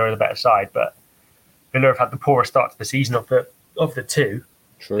paper Villa are the better side, but Villa have had the poorest start to the season of the two.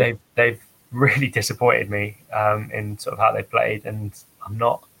 True. They've really disappointed me in sort of how they played, and I'm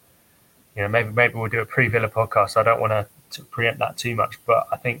not, maybe we'll do a pre-Villa podcast. So I don't want to preempt that too much, but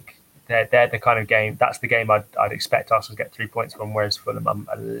I think they're the kind of game. That's the game I'd expect Arsenal to get 3 points from. Whereas Fulham, I'm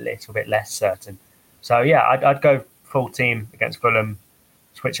a little bit less certain. So yeah, I'd go full team against Fulham.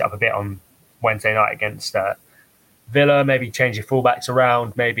 Switch it up a bit on Wednesday night against Villa. Maybe change your fullbacks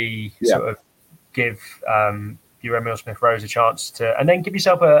around. Maybe sort of give Emile Smith-Rowe a chance to, and then give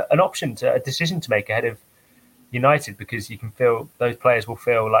yourself an option a decision to make ahead of United, because you can feel those players will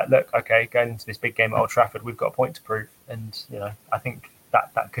feel like, look, okay, going into this big game at Old Trafford, we've got a point to prove, and I think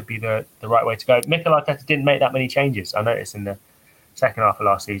that could be the right way to go. Mikel Arteta didn't make that many changes, I noticed, in the second half of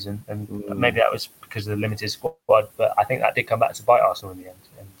last season, and maybe that was because of the limited squad, but I think that did come back to bite Arsenal in the end,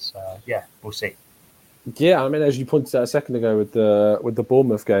 and we'll see. Yeah, I mean, as you pointed out a second ago with the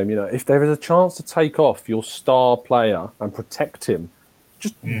Bournemouth game, if there is a chance to take off your star player and protect him,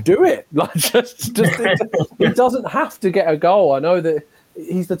 just do it. Like, just he doesn't have to get a goal. I know that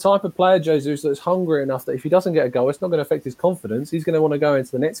he's the type of player, Jesus, that's hungry enough that if he doesn't get a goal, it's not going to affect his confidence. He's going to want to go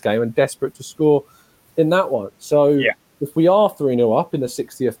into the next game and desperate to score in that one. So if we are 3-0 up in the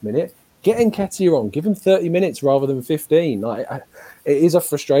 60th minute, get Nketiah on, give him 30 minutes rather than 15. It is a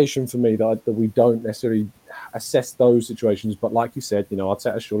frustration for me that we don't necessarily assess those situations. But like you said,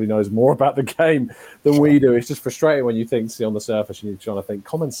 Arteta surely knows more about the game than we do. It's just frustrating when you see on the surface and you're trying to think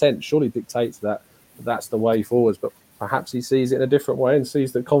common sense surely dictates that that's the way forwards. But perhaps he sees it in a different way and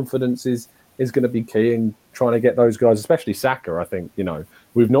sees that confidence is going to be key in trying to get those guys, especially Saka. I think,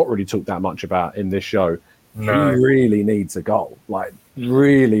 we've not really talked that much about in this show. No. He really needs a goal,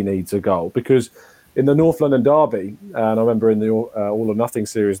 because in the North London derby, and I remember in the All or Nothing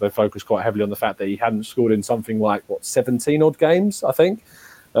series, they focused quite heavily on the fact that he hadn't scored in something like 17 odd games, I think.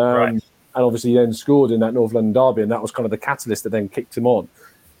 Right. And obviously he then scored in that North London derby, and that was kind of the catalyst that then kicked him on.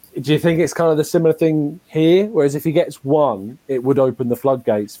 Do you think it's kind of the similar thing here? Whereas if he gets one, it would open the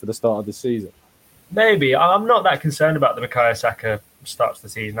floodgates for the start of the season? Maybe. I'm not that concerned about the Bukayo Saka start to the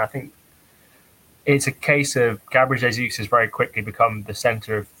season. I think it's a case of Gabriel Jesus has very quickly become the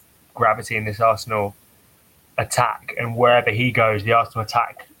centre of gravity in this Arsenal attack, and wherever he goes, the Arsenal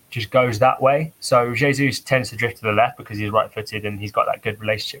attack just goes that way. So Jesus tends to drift to the left because he's right-footed and he's got that good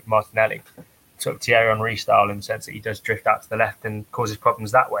relationship with Martinelli, sort of Thierry Henry style, in the sense that he does drift out to the left and causes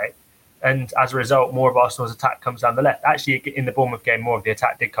problems that way. And as a result, more of Arsenal's attack comes down the left. Actually, in the Bournemouth game, more of the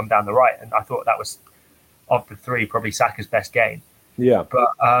attack did come down the right, and I thought that was, of the three, probably Saka's best game. Yeah,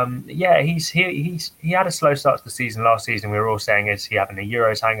 but he had a slow start to the season last season. We were all saying, is he having a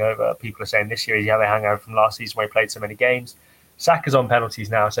Euros hangover? People are saying this year he's having a hangover from last season where he played so many games. Saka's on penalties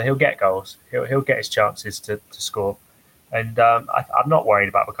now, so he'll get goals. He'll get his chances to score. And I'm not worried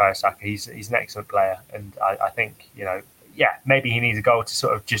about Bukayo Saka. He's an excellent player, and I think maybe he needs a goal to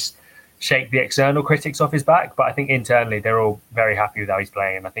sort of just shake the external critics off his back. But I think internally they're all very happy with how he's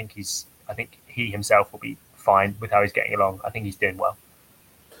playing, and I think he himself will be fine with how he's getting along. I think he's doing well.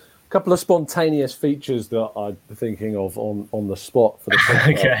 A couple of spontaneous features that I'm thinking of on the spot for the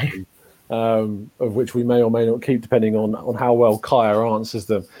podcast, okay. Of which we may or may not keep, depending on how well Kaya answers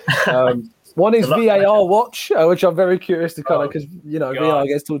them. One is VAR watch, which I'm very curious to kind of, because VAR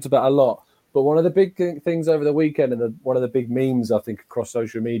gets talked about a lot. But one of the big things over the weekend, and one of the big memes I think across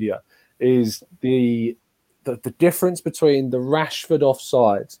social media, is the difference between the Rashford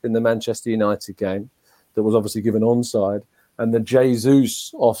offside in the Manchester United game that was obviously given onside, and the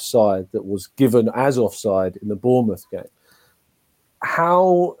Jesus offside that was given as offside in the Bournemouth game.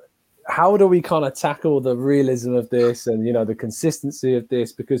 How do we kind of tackle the realism of this and, the consistency of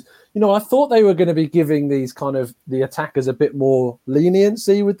this? Because, I thought they were going to be giving these kind of the attackers a bit more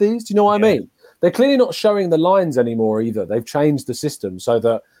leniency with these. Do you know what I mean? They're clearly not showing the lines anymore either. They've changed the system so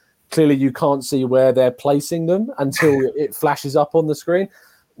that clearly you can't see where they're placing them until it flashes up on the screen.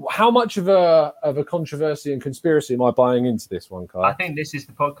 How much of a controversy and conspiracy am I buying into this one, Kai? I think this is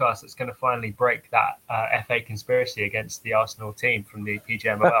the podcast that's going to finally break that FA conspiracy against the Arsenal team from the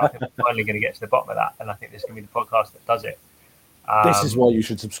PGMOL. I think we're finally going to get to the bottom of that, and I think this is going to be the podcast that does it. This is why you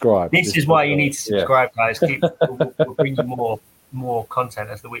should subscribe. This is why you need to subscribe, guys. We'll bring you more content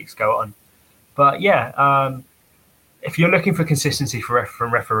as the weeks go on. But if you're looking for consistency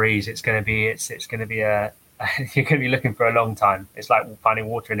from referees, it's going to be you're going to be looking for a long time. It's like finding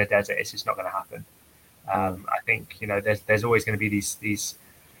water in a desert. It's just not going to happen. I think there's always going to be these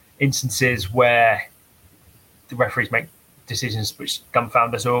instances where the referees make decisions which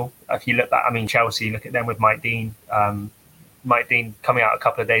dumbfound us all. If you look at, Chelsea, look at them with Mike Dean. Mike Dean coming out a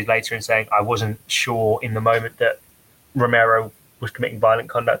couple of days later and saying, I wasn't sure in the moment that Romero was committing violent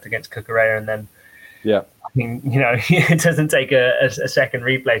conduct against Cucurella, and then Yeah. I mean, it doesn't take a second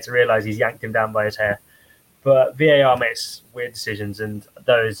replay to realise he's yanked him down by his hair. But VAR makes weird decisions, and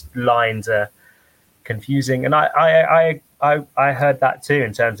those lines are confusing. And I heard that too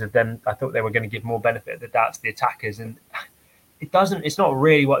in terms of them. I thought they were going to give more benefit of the doubt to the attackers, and it doesn't. It's not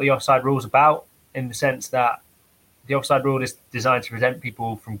really what the offside rule's about, in the sense that the offside rule is designed to prevent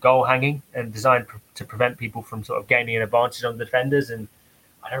people from goal hanging and designed to prevent people from sort of gaining an advantage on the defenders. And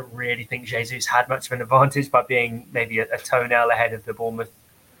I don't really think Jesus had much of an advantage by being maybe a toenail ahead of the Bournemouth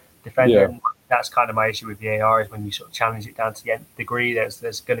defender. Yeah. That's kind of my issue with VAR, is when you sort of challenge it down to the nth degree, there's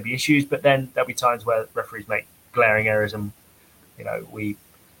going to be issues, but then there'll be times where referees make glaring errors, and we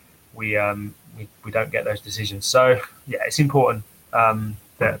don't get those decisions. So yeah, it's important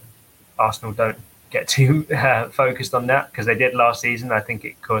that Arsenal don't get too focused on that, because they did last season. I think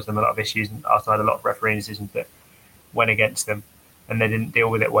it caused them a lot of issues, and Arsenal had a lot of refereeing decisions that went against them, and they didn't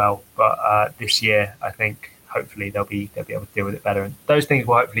deal with it well. But this year, I think hopefully they'll be able to deal with it better, and those things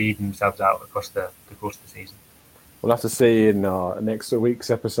will hopefully even themselves out across the course of the season. We'll have to see in next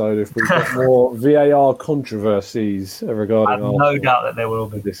week's episode if we've got more VAR controversies regarding I have Arsenal. no doubt that there will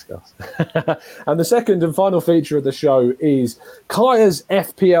be discussed. And the second and final feature of the show is Kaya's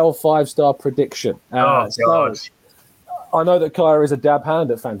FPL 5-star prediction. So I know that Kaya is a dab hand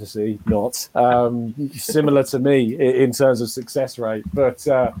at fantasy, not similar to me in terms of success rate. But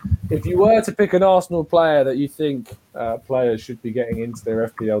if you were to pick an Arsenal player that you think players should be getting into their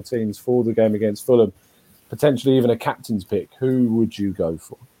FPL teams for the game against Fulham, potentially even a captain's pick, who would you go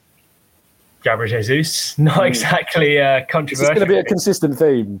for? Gabriel Jesus. Not exactly controversial. It's going to be a consistent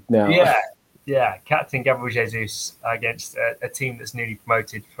theme now. Yeah. Captain Gabriel Jesus against a team that's newly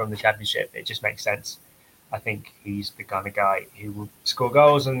promoted from the Championship. It just makes sense. I think he's the kind of guy who will score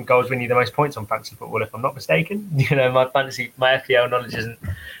goals, and goals win you the most points on fantasy football, if I'm not mistaken. My FPL knowledge isn't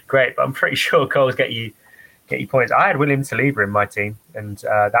great, but I'm pretty sure goals get you points. I had William Saliba in my team, and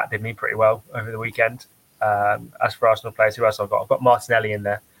that did me pretty well over the weekend. As for Arsenal players, who else I've got Martinelli in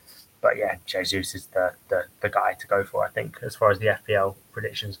there. But yeah, Jesus is the guy to go for, I think, as far as the FPL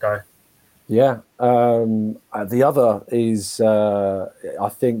predictions go. Yeah. The other is, I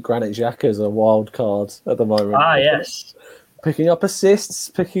think, Granit Xhaka is a wild card at the moment. Yes. Picking up assists,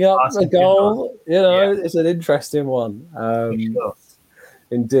 picking up a goal. It's an interesting one. Sure.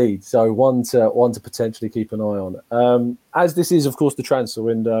 Indeed. So one to potentially keep an eye on. As this is, of course, the transfer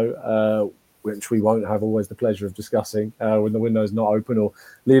window, which we won't have always the pleasure of discussing when the window is not open or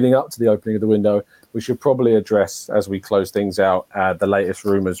leading up to the opening of the window, we should probably address, as we close things out, the latest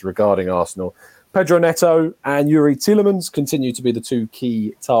rumours regarding Arsenal. Pedro Neto and Youri Tielemans continue to be the two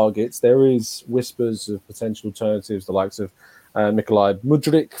key targets. There is whispers of potential alternatives, the likes of Nikolai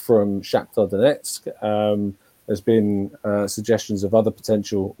Mudryk from Shakhtar Donetsk. There's been suggestions of other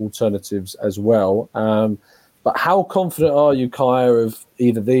potential alternatives as well. But how confident are you, Kaya, of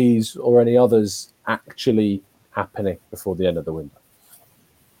either these or any others actually happening before the end of the window?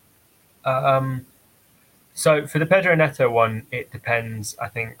 So for the Pedro Neto one, it depends, I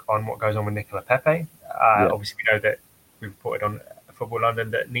think, on what goes on with Nicola Pepe. Obviously, we know that we reported on Football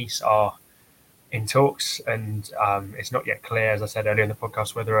London that Nice are in talks, and it's not yet clear, as I said earlier in the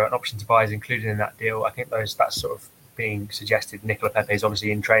podcast, whether an option to buy is included in that deal. I think that's sort of being suggested. Nicola Pepe is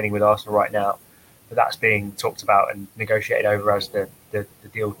obviously in training with Arsenal right now, but that's being talked about and negotiated over as the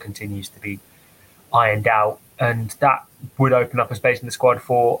deal continues to be ironed out. And that would open up a space in the squad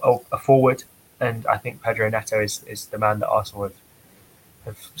for a forward. And I think Pedro Neto is the man that Arsenal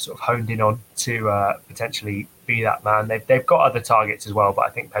have sort of honed in on to potentially be that man. They've got other targets as well, but I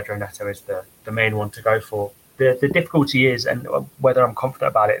think Pedro Neto is the main one to go for. The difficulty is, and whether I'm confident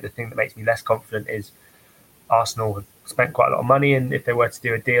about it, the thing that makes me less confident is Arsenal have spent quite a lot of money, and if they were to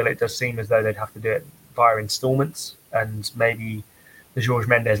do a deal, it does seem as though they'd have to do it via instalments, and maybe the Jorge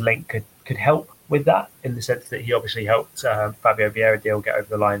Mendes link could help with that, in the sense that he obviously helped Fabio Vieira deal get over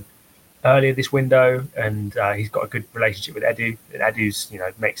the line earlier this window, and he's got a good relationship with Edu, and Edu's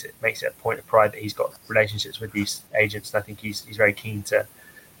makes it a point of pride that he's got relationships with these agents, and I think he's very keen to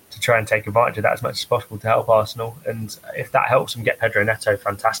try and take advantage of that as much as possible to help Arsenal. And if that helps him get Pedro Neto,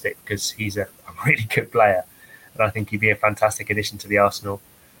 fantastic, because he's a really good player, and I think he'd be a fantastic addition to the Arsenal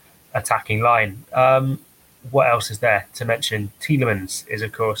attacking line. What else is there to mention? Tielemans is,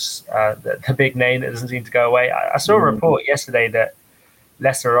 of course, the big name that doesn't seem to go away. I saw a report yesterday that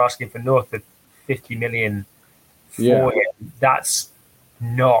Leicester are asking for north of 50 million for him. That's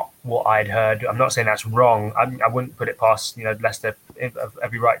not what I'd heard. I'm not saying that's wrong. I wouldn't put it past Leicester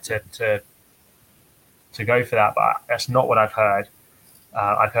every right to go for that, but that's not what I've heard.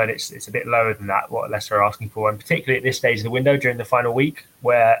 I've heard it's a bit lower than that, what Leicester are asking for, and particularly at this stage of the window during the final week,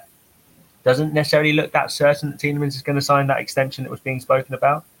 where doesn't necessarily look that certain that Tielemans is going to sign that extension that was being spoken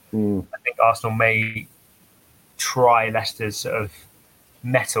about. I think Arsenal may try Leicester's sort of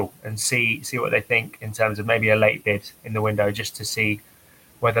mettle and see what they think in terms of maybe a late bid in the window, just to see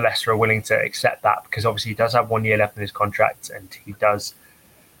whether Leicester are willing to accept that, because obviously he does have 1 year left in his contract and he does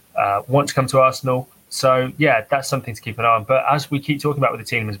want to come to Arsenal. So yeah, that's something to keep an eye on. But as we keep talking about with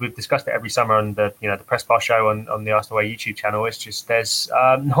the Tielemans, we've discussed it every summer on the the Press Bar show on the Arsenal Way YouTube channel. It's just there's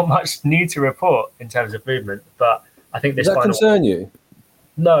not much new to report in terms of movement. But I think this does that concern you?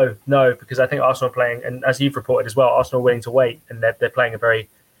 No, because I think Arsenal are playing, and as you've reported as well, Arsenal are willing to wait, and they're playing a very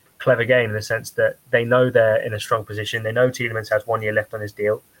clever game in the sense that they know they're in a strong position. They know Tielemans has 1 year left on his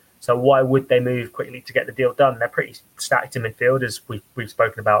deal. So why would they move quickly to get the deal done? They're pretty stacked in midfield, as we've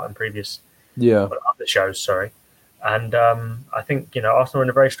spoken about in previous other shows. Sorry, and I think Arsenal are in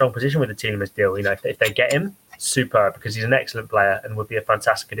a very strong position with the Tielemans deal. If they get him, superb, because he's an excellent player and would be a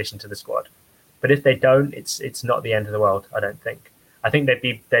fantastic addition to the squad. But if they don't, it's not the end of the world. I don't think. I think they'd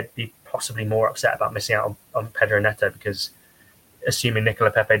be possibly more upset about missing out on Pedro Neto, because assuming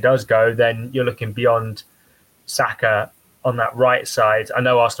Nicola Pepe does go, then you're looking beyond Saka on that right side. I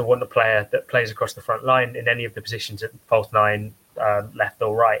know Arsenal want a player that plays across the front line in any of the positions at false nine, left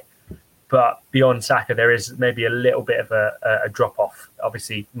or right. But beyond Saka, there is maybe a little bit of a drop-off.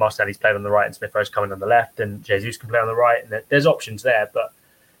 Obviously, Martinelli's played on the right and Smith Rowe's coming on the left, and Jesus can play on the right. And there's options there, but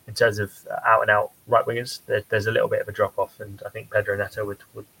in terms of out-and-out right wingers, there's a little bit of a drop-off. And I think Pedro Neto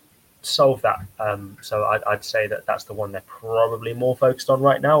would solve that. So I'd say that's the one they're probably more focused on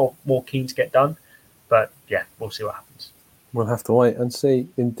right now, or more keen to get done. But yeah, we'll see what happens. We'll have to wait and see,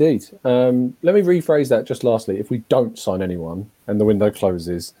 indeed. Let me rephrase that just lastly. If we don't sign anyone and the window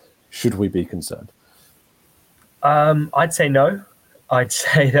closes, should we be concerned? I'd say no. I'd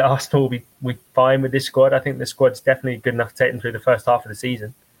say that Arsenal will be fine with this squad. I think the squad's definitely good enough to take them through the first half of the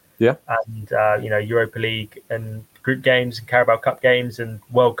season. Yeah. And, Europa League and group games and Carabao Cup games and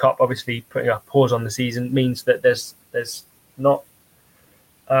World Cup, obviously putting a pause on the season means that there's not,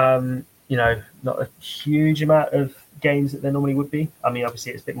 not a huge amount of games that there normally would be. I mean,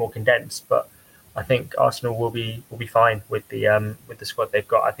 obviously it's a bit more condensed, but I think Arsenal will be fine with the squad they've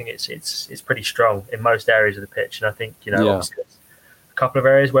got. I think it's pretty strong in most areas of the pitch, and I think obviously there's a couple of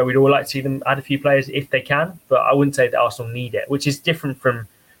areas where we'd all like to see them add a few players if they can, but I wouldn't say that Arsenal need it, which is different from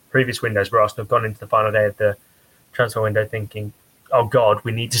previous windows where Arsenal have gone into the final day of the transfer window thinking, oh God,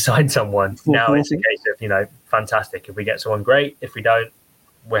 we need to sign someone. Now it's a case of fantastic. If we get someone, great. If we don't,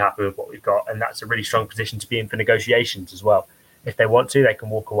 we're happy with what we've got, and that's a really strong position to be in for negotiations as well. If they want to, they can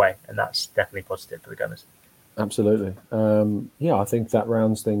walk away, and that's definitely positive for the Gunners. Absolutely. I think that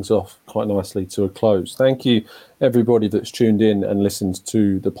rounds things off quite nicely to a close. Thank you, everybody that's tuned in and listened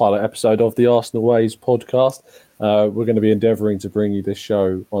to the pilot episode of the Arsenal Ways podcast. We're going to be endeavouring to bring you this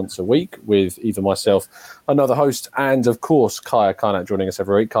show once a week with either myself, another host, and, of course, Kaynak joining us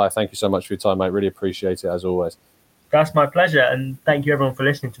every week. Kaya, thank you so much for your time, mate. Really appreciate it, as always. That's my pleasure, and thank you, everyone, for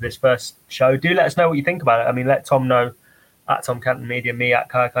listening to this first show. Do let us know what you think about it. I mean, let Tom know at Tom Canton Media, me at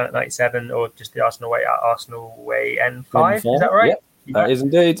Kaynak 97, or just the Arsenal Way at Arsenal Way N5. Is that right? Yep, that is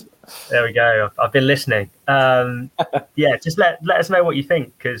indeed. There we go. I've been listening. Just let us know what you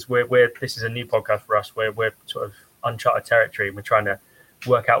think, because we're this is a new podcast for us. We're sort of uncharted territory. We're trying to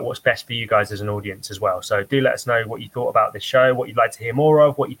work out what's best for you guys as an audience as well. So do let us know what you thought about this show, what you'd like to hear more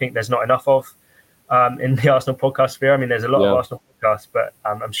of, what you think there's not enough of in the Arsenal podcast sphere. I mean, there's a lot of Arsenal podcasts, but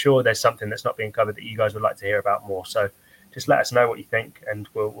I'm sure there's something that's not being covered that you guys would like to hear about more. So just let us know what you think, and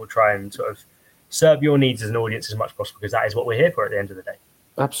we'll try and sort of serve your needs as an audience as much as possible, because that is what we're here for at the end of the day.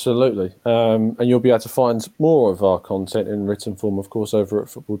 Absolutely. And you'll be able to find more of our content in written form, of course, over at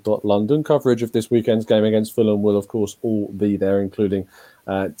football.london. Coverage of this weekend's game against Fulham will, of course, all be there, including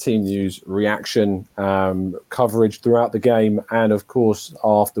team news, reaction, coverage throughout the game, and, of course,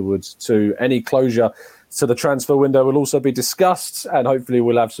 afterwards too. Any closure to the transfer window will also be discussed, and hopefully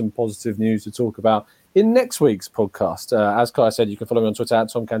we'll have some positive news to talk about in next week's podcast. As Kai said, you can follow me on Twitter at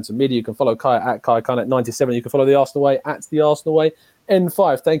Tom Canton Media. You can follow Kai at Kaynak 97. You can follow the Arsenal Way at the Arsenal Way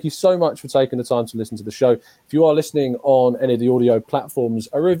N5. Thank you so much for taking the time to listen to the show. If you are listening on any of the audio platforms,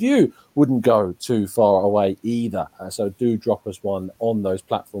 a review wouldn't go too far away either. So do drop us one on those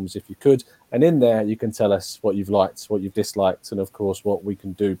platforms if you could. And in there, you can tell us what you've liked, what you've disliked, and, of course, what we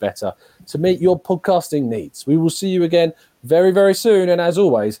can do better to meet your podcasting needs. We will see you again very, very soon. And as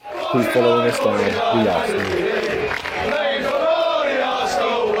always, keep following us down the Arsenal.